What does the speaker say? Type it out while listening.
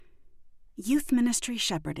Youth Ministry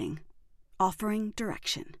Shepherding, Offering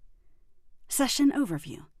Direction. Session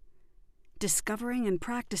Overview. Discovering and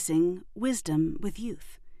Practicing Wisdom with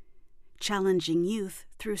Youth. Challenging Youth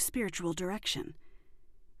Through Spiritual Direction.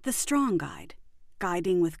 The Strong Guide,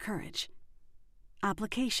 Guiding with Courage.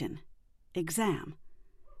 Application. Exam.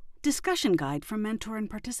 Discussion Guide for Mentor and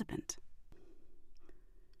Participant.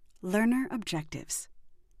 Learner Objectives.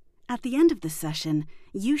 At the end of the session,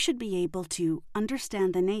 you should be able to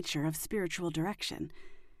understand the nature of spiritual direction,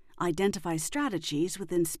 identify strategies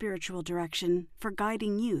within spiritual direction for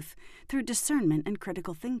guiding youth through discernment and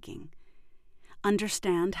critical thinking,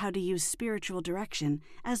 understand how to use spiritual direction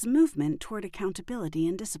as movement toward accountability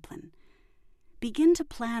and discipline, begin to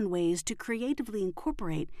plan ways to creatively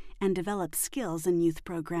incorporate and develop skills in youth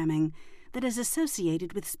programming that is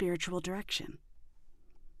associated with spiritual direction.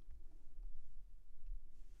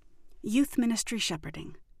 Youth Ministry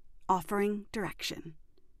Shepherding, Offering Direction.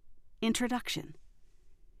 Introduction.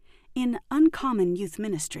 In Uncommon Youth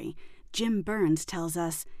Ministry, Jim Burns tells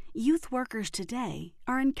us youth workers today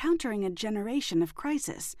are encountering a generation of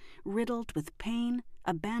crisis riddled with pain,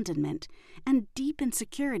 abandonment, and deep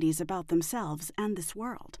insecurities about themselves and this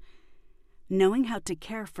world. Knowing how to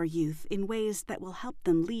care for youth in ways that will help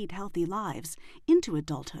them lead healthy lives into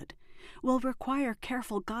adulthood will require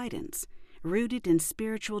careful guidance rooted in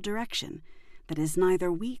spiritual direction that is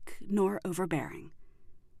neither weak nor overbearing.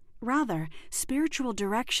 Rather, spiritual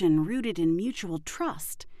direction rooted in mutual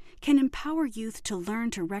trust can empower youth to learn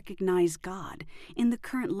to recognize God in the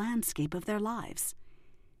current landscape of their lives.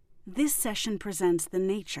 This session presents the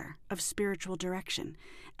nature of spiritual direction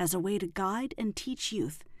as a way to guide and teach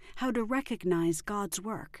youth how to recognize God's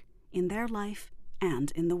work in their life and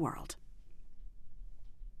in the world.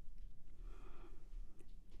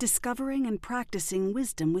 Discovering and Practicing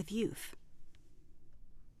Wisdom with Youth.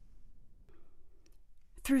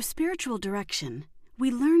 Through spiritual direction, we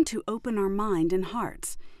learn to open our mind and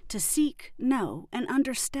hearts to seek, know, and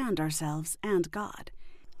understand ourselves and God.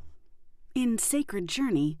 In Sacred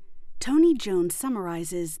Journey, Tony Jones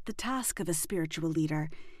summarizes the task of a spiritual leader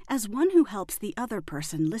as one who helps the other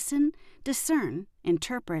person listen, discern,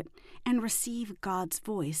 interpret, and receive God's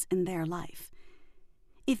voice in their life.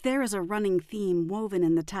 If there is a running theme woven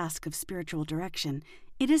in the task of spiritual direction,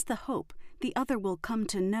 it is the hope the other will come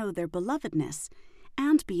to know their belovedness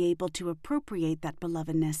and be able to appropriate that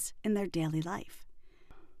belovedness in their daily life.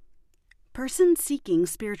 Persons seeking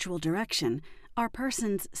spiritual direction are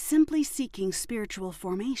persons simply seeking spiritual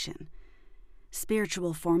formation.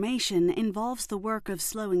 Spiritual formation involves the work of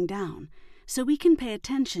slowing down so we can pay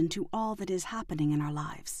attention to all that is happening in our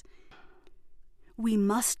lives. We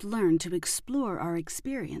must learn to explore our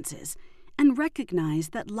experiences and recognize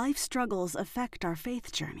that life struggles affect our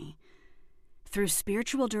faith journey. Through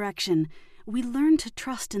spiritual direction, we learn to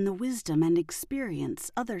trust in the wisdom and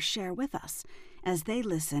experience others share with us as they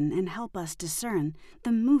listen and help us discern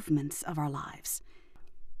the movements of our lives.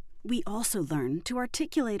 We also learn to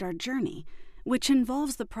articulate our journey, which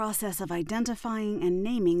involves the process of identifying and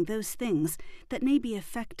naming those things that may be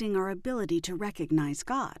affecting our ability to recognize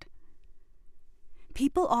God.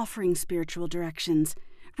 People offering spiritual directions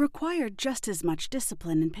require just as much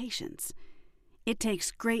discipline and patience. It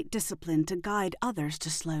takes great discipline to guide others to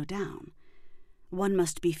slow down. One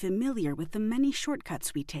must be familiar with the many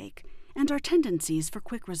shortcuts we take and our tendencies for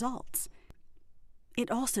quick results. It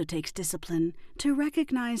also takes discipline to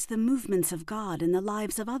recognize the movements of God in the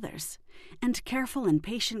lives of others, and careful and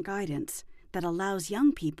patient guidance that allows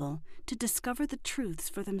young people to discover the truths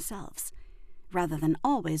for themselves, rather than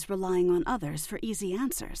always relying on others for easy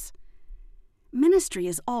answers. Ministry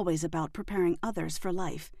is always about preparing others for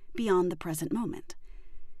life beyond the present moment.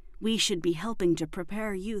 We should be helping to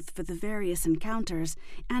prepare youth for the various encounters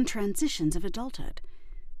and transitions of adulthood.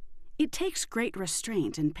 It takes great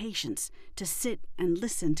restraint and patience to sit and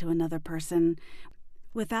listen to another person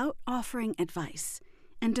without offering advice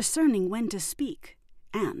and discerning when to speak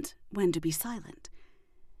and when to be silent.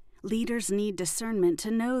 Leaders need discernment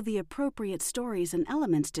to know the appropriate stories and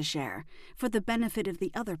elements to share for the benefit of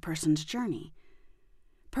the other person's journey.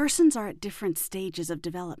 Persons are at different stages of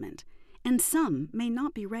development, and some may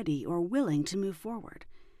not be ready or willing to move forward.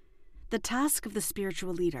 The task of the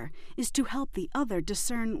spiritual leader is to help the other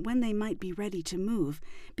discern when they might be ready to move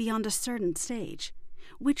beyond a certain stage,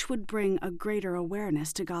 which would bring a greater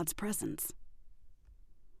awareness to God's presence.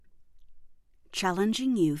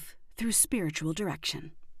 Challenging Youth Through Spiritual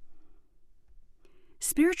Direction.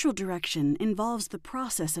 Spiritual direction involves the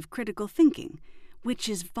process of critical thinking, which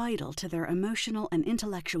is vital to their emotional and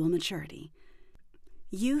intellectual maturity.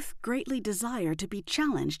 Youth greatly desire to be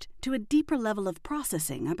challenged to a deeper level of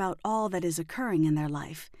processing about all that is occurring in their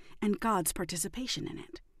life and God's participation in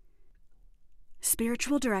it.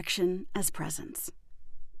 Spiritual direction as presence.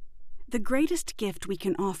 The greatest gift we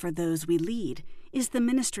can offer those we lead is the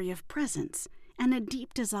ministry of presence and a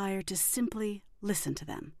deep desire to simply listen to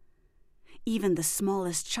them. Even the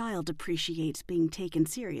smallest child appreciates being taken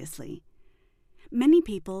seriously. Many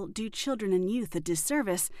people do children and youth a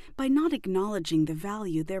disservice by not acknowledging the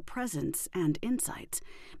value their presence and insights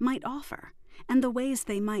might offer and the ways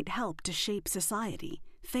they might help to shape society,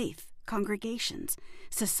 faith, congregations,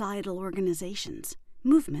 societal organizations,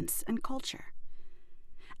 movements, and culture.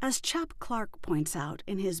 As Chap Clark points out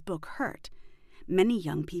in his book Hurt, many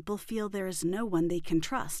young people feel there is no one they can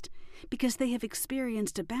trust because they have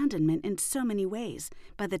experienced abandonment in so many ways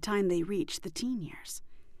by the time they reach the teen years.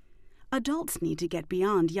 Adults need to get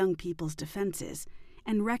beyond young people's defenses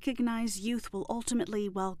and recognize youth will ultimately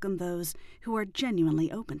welcome those who are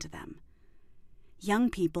genuinely open to them. Young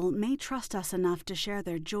people may trust us enough to share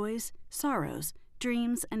their joys, sorrows,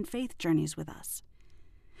 dreams, and faith journeys with us.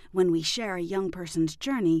 When we share a young person's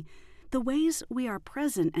journey, the ways we are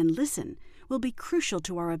present and listen will be crucial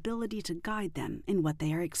to our ability to guide them in what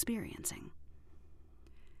they are experiencing.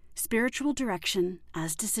 Spiritual direction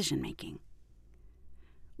as decision-making.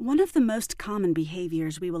 One of the most common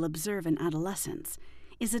behaviors we will observe in adolescents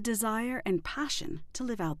is a desire and passion to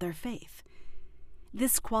live out their faith.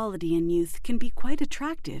 This quality in youth can be quite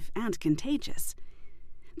attractive and contagious.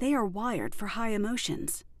 They are wired for high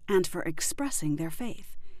emotions and for expressing their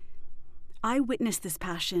faith. I witness this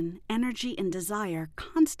passion, energy, and desire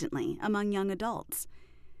constantly among young adults.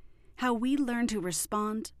 How we learn to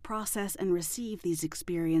respond, process, and receive these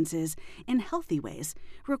experiences in healthy ways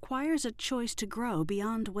requires a choice to grow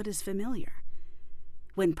beyond what is familiar.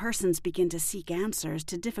 When persons begin to seek answers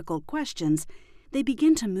to difficult questions, they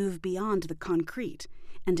begin to move beyond the concrete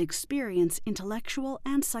and experience intellectual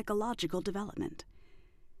and psychological development.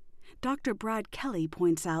 Dr. Brad Kelly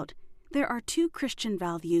points out there are two Christian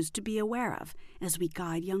values to be aware of as we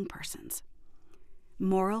guide young persons.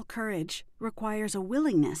 Moral courage requires a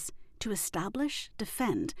willingness to establish,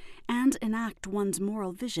 defend, and enact one's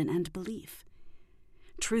moral vision and belief.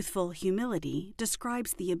 Truthful humility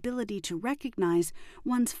describes the ability to recognize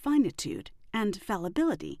one's finitude and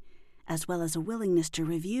fallibility, as well as a willingness to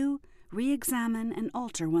review, re-examine, and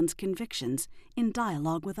alter one's convictions in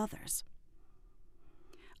dialogue with others.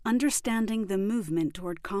 Understanding the movement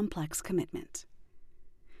toward complex commitment.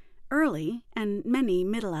 Early and many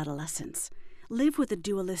middle adolescents live with a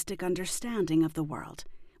dualistic understanding of the world,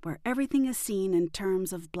 where everything is seen in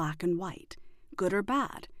terms of black and white, good or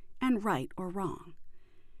bad, and right or wrong.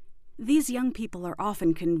 These young people are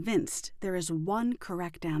often convinced there is one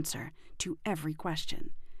correct answer to every question.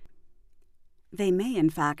 They may, in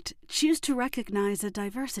fact, choose to recognize a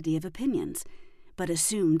diversity of opinions, but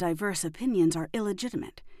assume diverse opinions are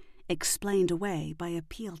illegitimate, explained away by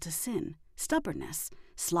appeal to sin, stubbornness,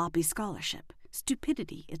 sloppy scholarship,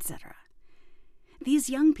 stupidity, etc.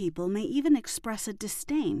 These young people may even express a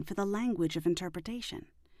disdain for the language of interpretation.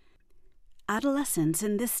 Adolescents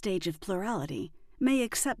in this stage of plurality may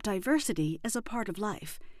accept diversity as a part of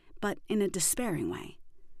life, but in a despairing way.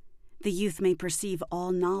 The youth may perceive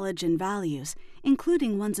all knowledge and values,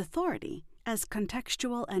 including one's authority, as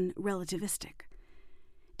contextual and relativistic.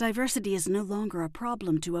 Diversity is no longer a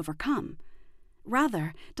problem to overcome.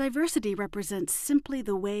 Rather, diversity represents simply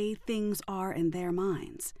the way things are in their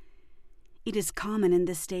minds. It is common in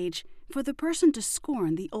this stage for the person to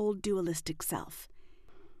scorn the old dualistic self.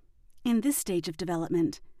 In this stage of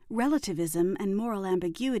development, relativism and moral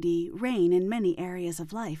ambiguity reign in many areas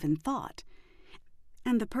of life and thought,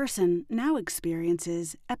 and the person now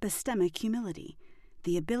experiences epistemic humility,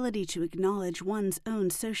 the ability to acknowledge one's own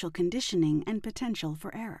social conditioning and potential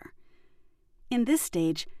for error. In this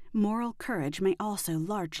stage, moral courage may also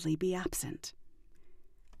largely be absent.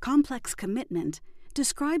 Complex commitment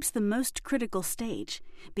describes the most critical stage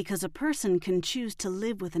because a person can choose to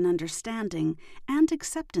live with an understanding and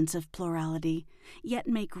acceptance of plurality, yet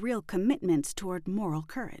make real commitments toward moral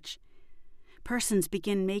courage. Persons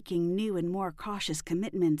begin making new and more cautious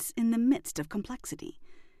commitments in the midst of complexity.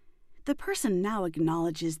 The person now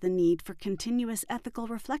acknowledges the need for continuous ethical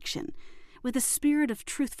reflection with a spirit of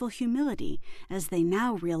truthful humility as they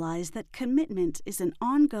now realize that commitment is an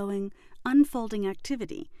ongoing, unfolding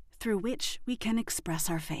activity through which we can express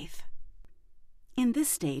our faith. In this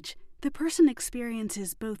stage, the person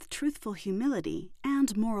experiences both truthful humility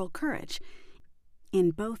and moral courage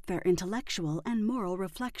in both their intellectual and moral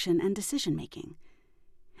reflection and decision-making.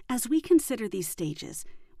 As we consider these stages,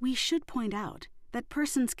 we should point out that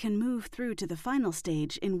persons can move through to the final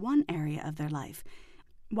stage in one area of their life,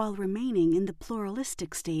 while remaining in the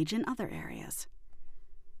pluralistic stage in other areas.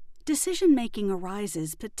 Decision-making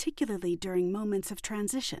arises particularly during moments of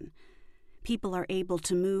transition. People are able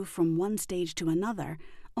to move from one stage to another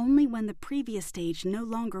only when the previous stage no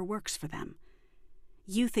longer works for them.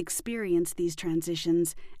 Youth experience these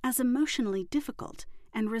transitions as emotionally difficult,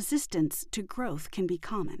 and resistance to growth can be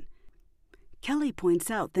common. Kelly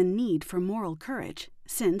points out the need for moral courage,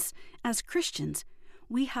 since, as Christians,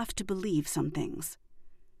 we have to believe some things.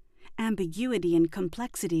 Ambiguity and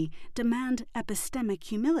complexity demand epistemic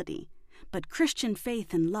humility, but Christian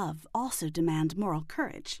faith and love also demand moral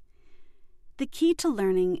courage. The key to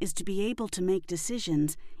learning is to be able to make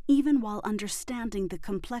decisions even while understanding the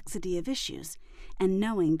complexity of issues and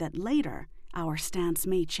knowing that later our stance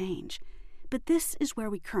may change, but this is where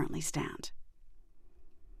we currently stand.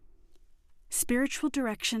 Spiritual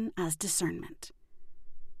direction as discernment.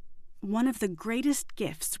 One of the greatest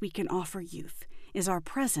gifts we can offer youth is our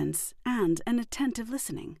presence and an attentive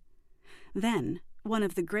listening. Then, one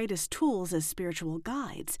of the greatest tools as spiritual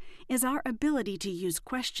guides is our ability to use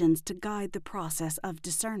questions to guide the process of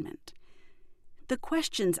discernment. The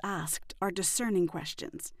questions asked are discerning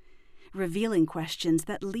questions, revealing questions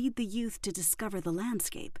that lead the youth to discover the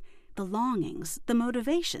landscape, the longings, the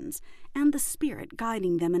motivations, and the spirit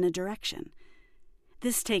guiding them in a direction.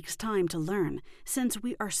 This takes time to learn, since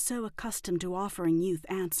we are so accustomed to offering youth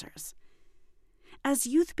answers. As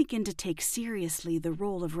youth begin to take seriously the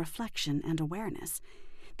role of reflection and awareness,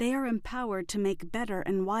 they are empowered to make better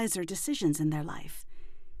and wiser decisions in their life.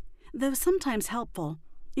 Though sometimes helpful,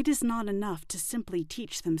 it is not enough to simply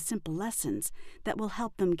teach them simple lessons that will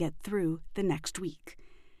help them get through the next week.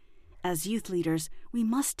 As youth leaders, we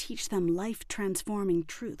must teach them life-transforming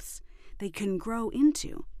truths they can grow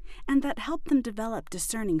into, and that help them develop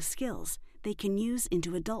discerning skills they can use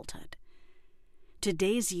into adulthood.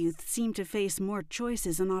 Today's youth seem to face more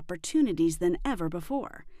choices and opportunities than ever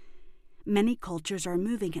before. Many cultures are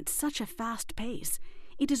moving at such a fast pace,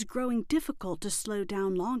 it is growing difficult to slow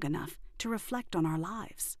down long enough to reflect on our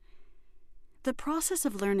lives. The process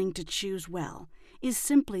of learning to choose well is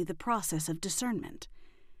simply the process of discernment.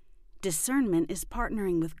 Discernment is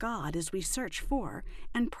partnering with God as we search for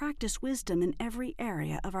and practice wisdom in every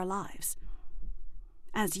area of our lives.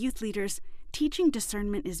 As youth leaders, teaching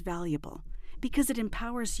discernment is valuable because it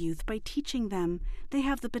empowers youth by teaching them they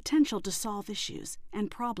have the potential to solve issues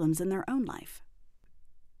and problems in their own life.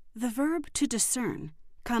 The verb to discern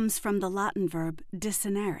comes from the Latin verb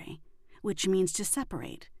discernere, which means to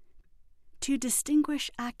separate, to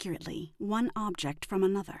distinguish accurately one object from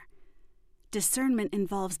another. Discernment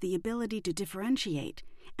involves the ability to differentiate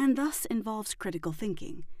and thus involves critical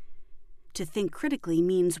thinking. To think critically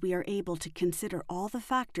means we are able to consider all the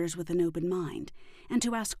factors with an open mind and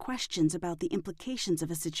to ask questions about the implications of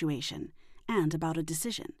a situation and about a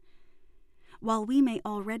decision. While we may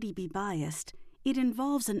already be biased, it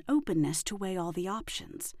involves an openness to weigh all the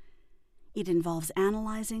options. It involves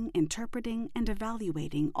analyzing, interpreting, and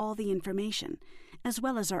evaluating all the information, as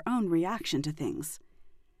well as our own reaction to things.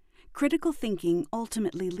 Critical thinking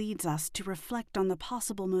ultimately leads us to reflect on the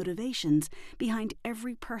possible motivations behind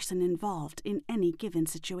every person involved in any given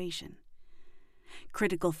situation.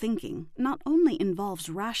 Critical thinking not only involves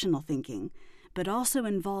rational thinking, but also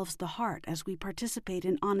involves the heart as we participate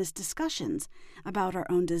in honest discussions about our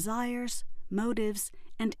own desires, motives,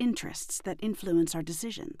 and interests that influence our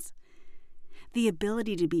decisions. The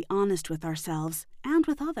ability to be honest with ourselves and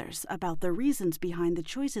with others about the reasons behind the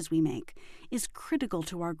choices we make is critical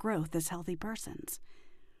to our growth as healthy persons.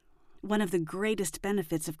 One of the greatest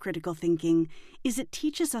benefits of critical thinking is it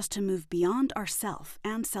teaches us to move beyond ourself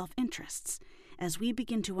and self-interests as we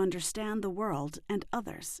begin to understand the world and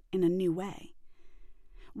others in a new way.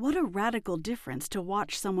 What a radical difference to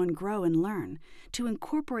watch someone grow and learn to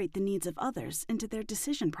incorporate the needs of others into their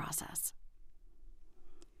decision process.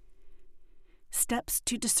 Steps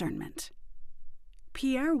to discernment.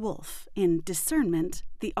 Pierre Wolf, in Discernment,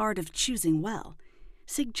 The Art of Choosing Well,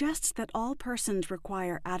 suggests that all persons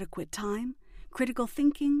require adequate time, critical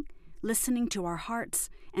thinking, listening to our hearts,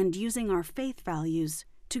 and using our faith values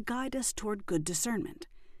to guide us toward good discernment.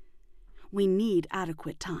 We need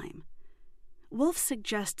adequate time. Wolf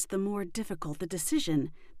suggests the more difficult the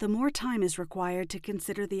decision, the more time is required to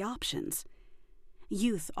consider the options.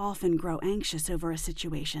 Youth often grow anxious over a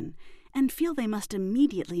situation and feel they must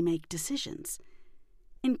immediately make decisions.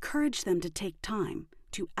 Encourage them to take time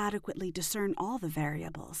to adequately discern all the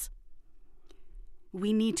variables.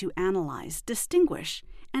 We need to analyze, distinguish,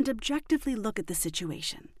 and objectively look at the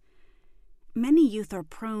situation. Many youth are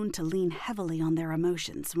prone to lean heavily on their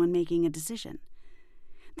emotions when making a decision.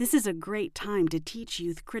 This is a great time to teach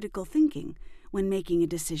youth critical thinking when making a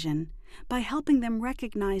decision by helping them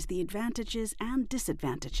recognize the advantages and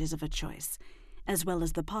disadvantages of a choice, as well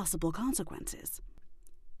as the possible consequences.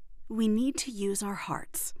 We need to use our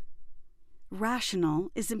hearts. Rational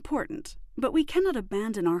is important, but we cannot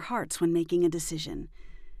abandon our hearts when making a decision.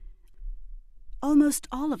 Almost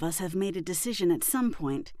all of us have made a decision at some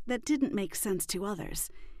point that didn't make sense to others.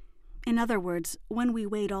 In other words, when we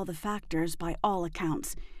weighed all the factors by all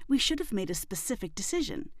accounts, we should have made a specific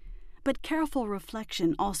decision. But careful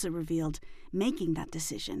reflection also revealed making that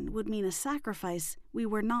decision would mean a sacrifice we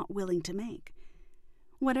were not willing to make.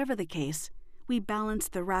 Whatever the case, we balance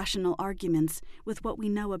the rational arguments with what we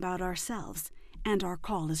know about ourselves and our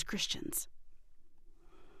call as Christians.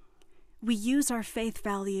 We use our faith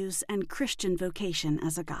values and Christian vocation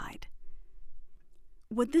as a guide.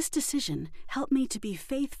 Would this decision help me to be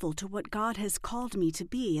faithful to what God has called me to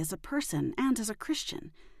be as a person and as a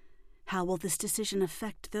Christian? How will this decision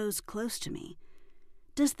affect those close to me?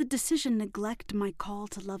 Does the decision neglect my call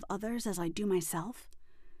to love others as I do myself?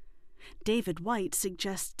 David White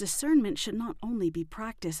suggests discernment should not only be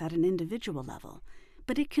practiced at an individual level,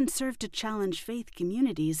 but it can serve to challenge faith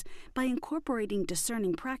communities by incorporating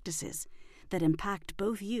discerning practices that impact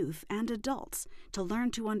both youth and adults to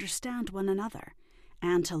learn to understand one another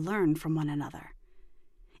and to learn from one another.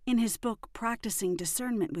 In his book, Practicing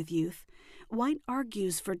Discernment with Youth, White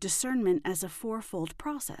argues for discernment as a fourfold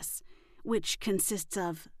process, which consists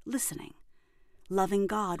of listening, loving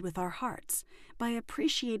God with our hearts by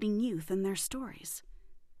appreciating youth and their stories,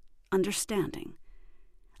 understanding,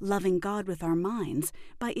 loving God with our minds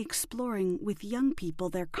by exploring with young people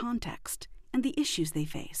their context and the issues they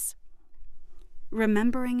face,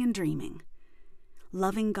 remembering and dreaming,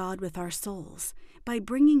 loving God with our souls by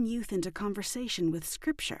bringing youth into conversation with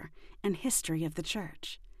Scripture and history of the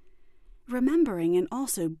Church, remembering and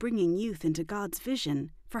also bringing youth into God's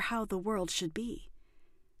vision for how the world should be,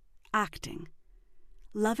 acting,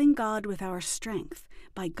 loving God with our strength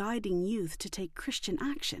by guiding youth to take Christian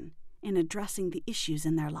action in addressing the issues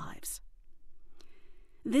in their lives.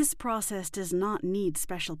 This process does not need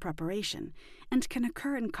special preparation and can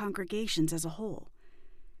occur in congregations as a whole.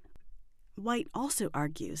 White also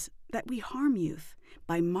argues that we harm youth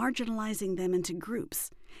by marginalizing them into groups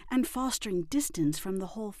and fostering distance from the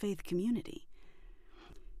whole faith community.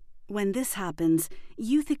 When this happens,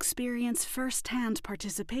 youth experience first-hand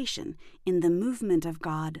participation in the movement of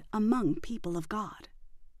God among people of God.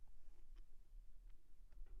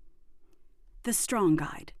 The Strong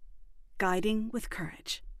Guide, Guiding with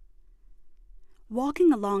Courage.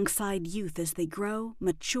 Walking alongside youth as they grow,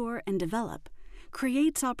 mature, and develop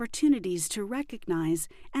creates opportunities to recognize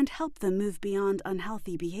and help them move beyond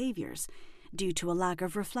unhealthy behaviors due to a lack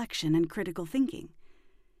of reflection and critical thinking.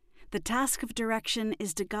 The task of direction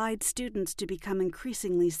is to guide students to become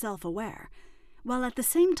increasingly self-aware, while at the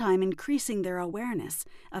same time increasing their awareness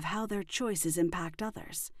of how their choices impact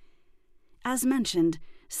others. As mentioned,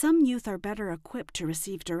 some youth are better equipped to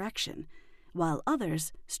receive direction, while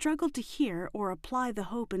others struggle to hear or apply the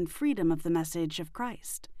hope and freedom of the message of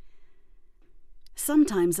Christ.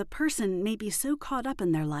 Sometimes a person may be so caught up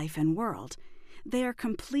in their life and world, they are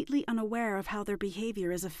completely unaware of how their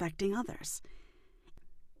behavior is affecting others.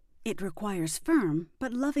 It requires firm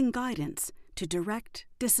but loving guidance to direct,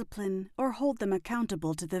 discipline, or hold them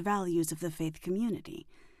accountable to the values of the faith community.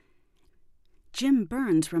 Jim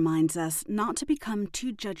Burns reminds us not to become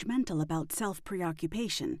too judgmental about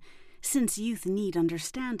self-preoccupation, since youth need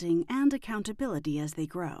understanding and accountability as they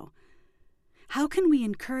grow. How can we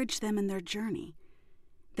encourage them in their journey?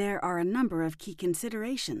 There are a number of key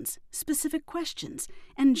considerations, specific questions,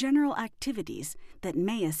 and general activities that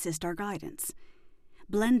may assist our guidance.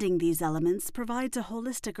 Blending these elements provides a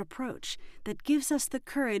holistic approach that gives us the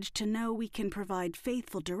courage to know we can provide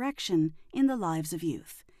faithful direction in the lives of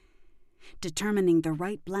youth. Determining the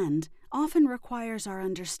right blend often requires our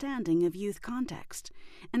understanding of youth context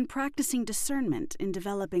and practicing discernment in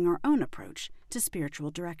developing our own approach to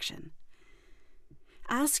spiritual direction.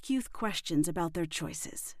 Ask youth questions about their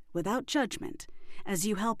choices, without judgment, as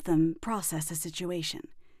you help them process a situation.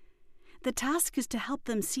 The task is to help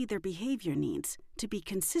them see their behavior needs to be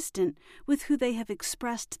consistent with who they have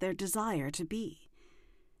expressed their desire to be.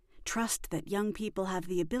 Trust that young people have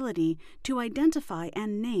the ability to identify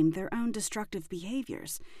and name their own destructive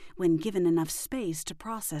behaviors when given enough space to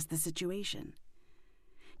process the situation.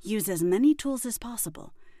 Use as many tools as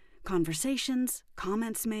possible: conversations,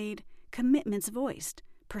 comments made, commitments voiced,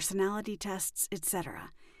 personality tests,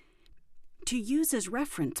 etc., to use as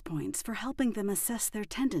reference points for helping them assess their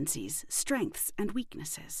tendencies, strengths, and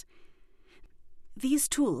weaknesses. These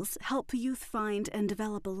tools help youth find and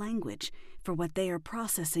develop a language for what they are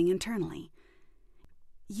processing internally.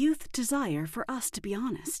 Youth desire for us to be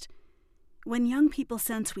honest. When young people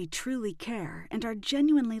sense we truly care and are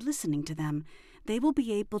genuinely listening to them, they will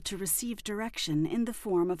be able to receive direction in the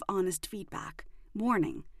form of honest feedback,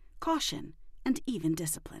 warning, caution, and even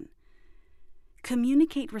discipline.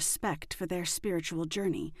 Communicate respect for their spiritual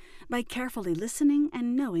journey by carefully listening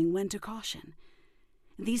and knowing when to caution.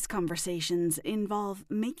 These conversations involve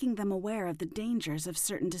making them aware of the dangers of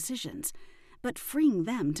certain decisions, but freeing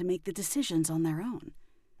them to make the decisions on their own.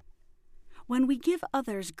 When we give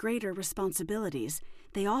others greater responsibilities,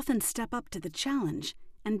 they often step up to the challenge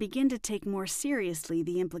and begin to take more seriously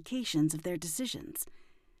the implications of their decisions.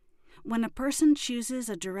 When a person chooses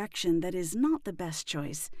a direction that is not the best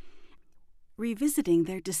choice, revisiting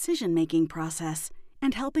their decision-making process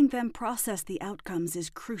and helping them process the outcomes is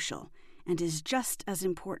crucial and is just as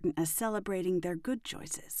important as celebrating their good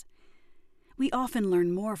choices. We often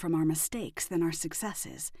learn more from our mistakes than our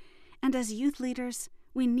successes, and as youth leaders,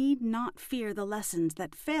 we need not fear the lessons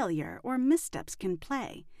that failure or missteps can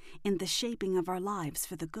play in the shaping of our lives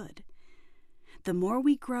for the good. The more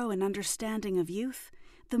we grow in understanding of youth,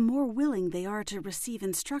 the more willing they are to receive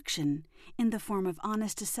instruction in the form of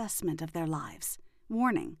honest assessment of their lives,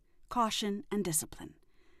 warning, caution, and discipline.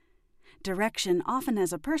 Direction often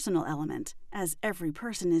has a personal element, as every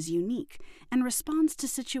person is unique and responds to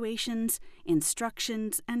situations,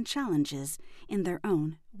 instructions, and challenges in their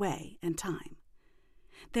own way and time.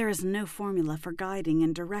 There is no formula for guiding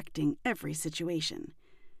and directing every situation.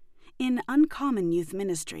 In Uncommon Youth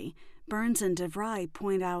Ministry, Burns and DeVry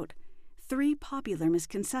point out 3 popular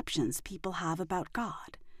misconceptions people have about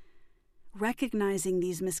God. Recognizing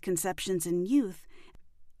these misconceptions in youth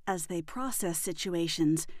as they process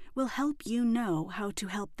situations will help you know how to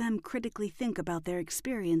help them critically think about their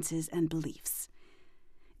experiences and beliefs.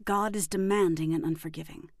 God is demanding and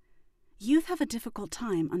unforgiving. Youth have a difficult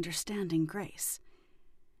time understanding grace.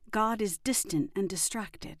 God is distant and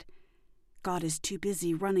distracted. God is too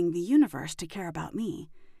busy running the universe to care about me.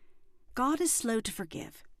 God is slow to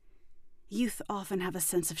forgive. Youth often have a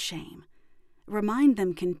sense of shame. Remind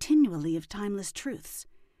them continually of timeless truths.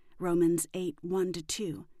 Romans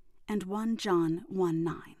 8:1-2 and 1 John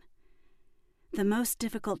 1:9. The most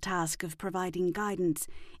difficult task of providing guidance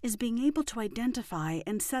is being able to identify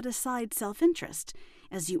and set aside self-interest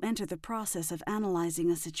as you enter the process of analyzing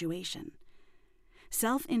a situation.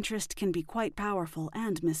 Self-interest can be quite powerful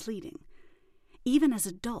and misleading. Even as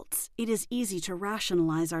adults, it is easy to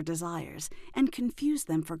rationalize our desires and confuse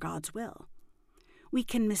them for God's will. We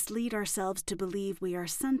can mislead ourselves to believe we are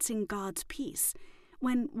sensing God's peace,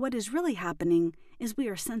 when what is really happening is we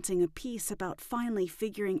are sensing a peace about finally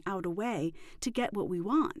figuring out a way to get what we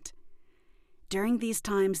want. During these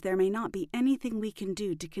times, there may not be anything we can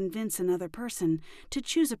do to convince another person to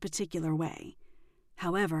choose a particular way.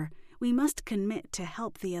 However, we must commit to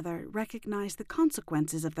help the other recognize the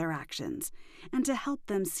consequences of their actions and to help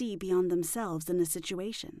them see beyond themselves in a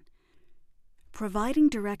situation. Providing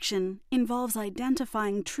direction involves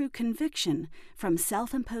identifying true conviction from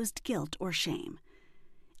self-imposed guilt or shame.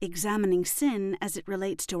 Examining sin as it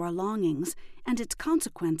relates to our longings and its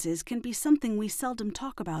consequences can be something we seldom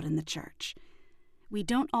talk about in the church. We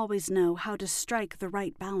don't always know how to strike the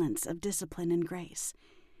right balance of discipline and grace.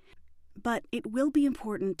 But it will be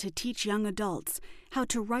important to teach young adults how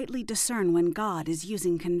to rightly discern when God is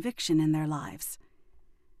using conviction in their lives.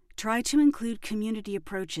 Try to include community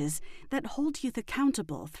approaches that hold youth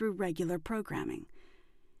accountable through regular programming.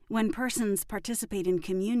 When persons participate in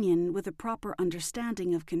communion with a proper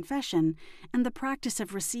understanding of confession and the practice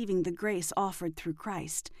of receiving the grace offered through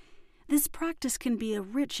Christ, this practice can be a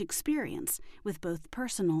rich experience with both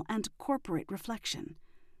personal and corporate reflection.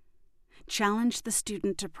 Challenge the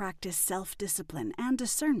student to practice self-discipline and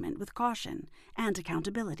discernment with caution and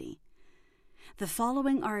accountability. The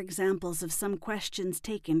following are examples of some questions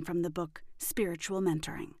taken from the book Spiritual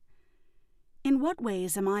Mentoring. In what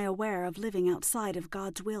ways am I aware of living outside of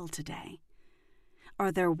God's will today?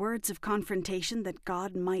 Are there words of confrontation that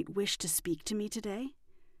God might wish to speak to me today?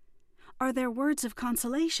 Are there words of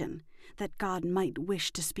consolation that God might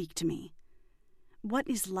wish to speak to me? What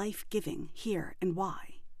is life-giving here and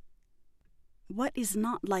why? What is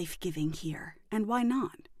not life-giving here, and why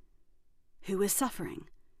not? Who is suffering?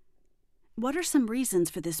 What are some reasons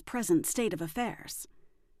for this present state of affairs?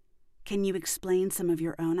 Can you explain some of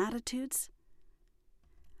your own attitudes?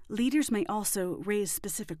 Leaders may also raise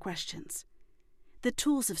specific questions. The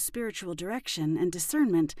tools of spiritual direction and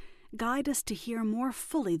discernment guide us to hear more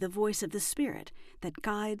fully the voice of the Spirit that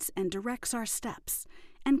guides and directs our steps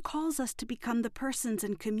and calls us to become the persons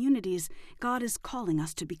and communities God is calling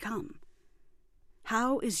us to become.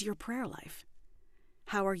 How is your prayer life?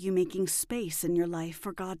 How are you making space in your life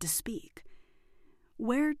for God to speak?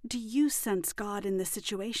 Where do you sense God in this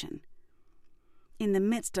situation? In the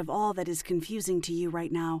midst of all that is confusing to you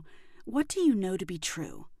right now, what do you know to be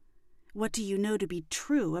true? What do you know to be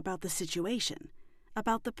true about the situation,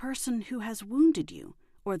 about the person who has wounded you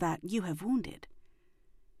or that you have wounded?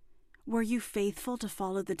 Were you faithful to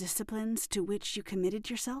follow the disciplines to which you committed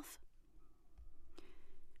yourself?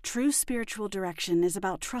 True spiritual direction is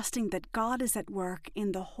about trusting that God is at work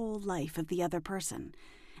in the whole life of the other person,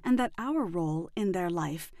 and that our role in their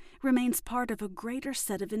life remains part of a greater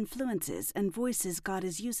set of influences and voices God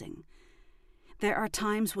is using. There are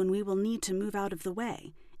times when we will need to move out of the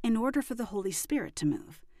way in order for the Holy Spirit to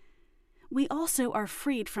move. We also are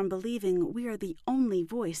freed from believing we are the only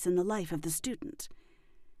voice in the life of the student.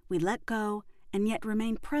 We let go and yet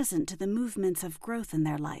remain present to the movements of growth in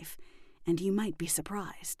their life, and you might be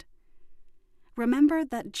surprised. Remember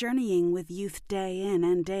that journeying with youth day in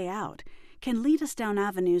and day out can lead us down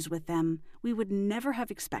avenues with them we would never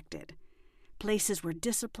have expected, places where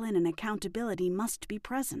discipline and accountability must be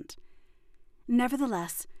present.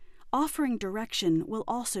 Nevertheless, offering direction will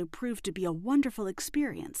also prove to be a wonderful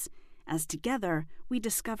experience, as together we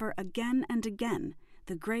discover again and again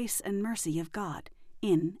the grace and mercy of God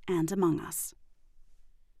in and among us.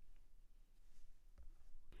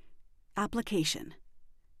 Application.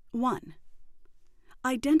 1.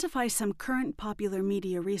 Identify some current popular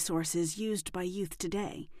media resources used by youth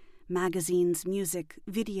today: magazines, music,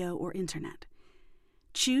 video, or internet.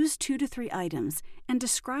 Choose 2 to 3 items and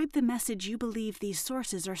describe the message you believe these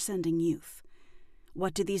sources are sending youth.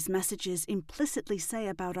 What do these messages implicitly say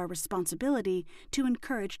about our responsibility to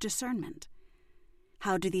encourage discernment?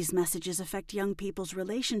 How do these messages affect young people's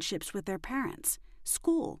relationships with their parents,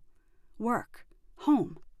 school, work,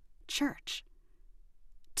 home, church?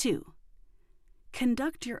 2.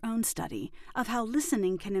 Conduct your own study of how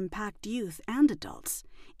listening can impact youth and adults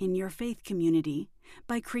in your faith community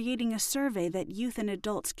by creating a survey that youth and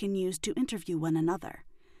adults can use to interview one another.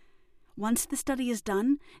 Once the study is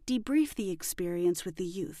done, debrief the experience with the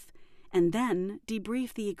youth, and then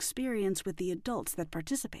debrief the experience with the adults that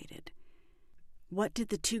participated. What did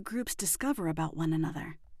the 2 groups discover about one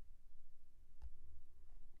another?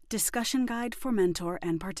 Discussion guide for mentor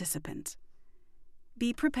and participant.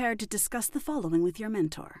 Be prepared to discuss the following with your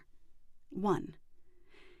mentor. 1.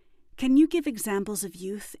 Can you give examples of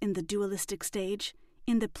youth in the dualistic stage,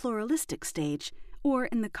 in the pluralistic stage, or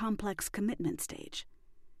in the complex commitment stage?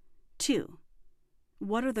 2.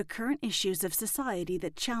 What are the current issues of society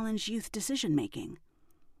that challenge youth decision-making?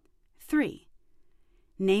 3.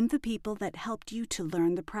 Name the people that helped you to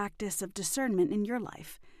learn the practice of discernment in your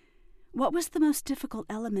life. What was the most difficult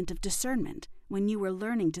element of discernment when you were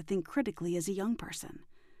learning to think critically as a young person?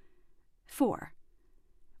 4.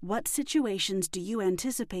 What situations do you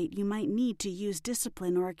anticipate you might need to use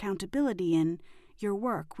discipline or accountability in your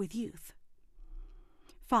work with youth?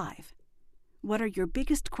 5. What are your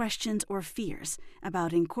biggest questions or fears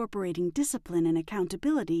about incorporating discipline and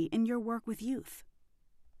accountability in your work with youth?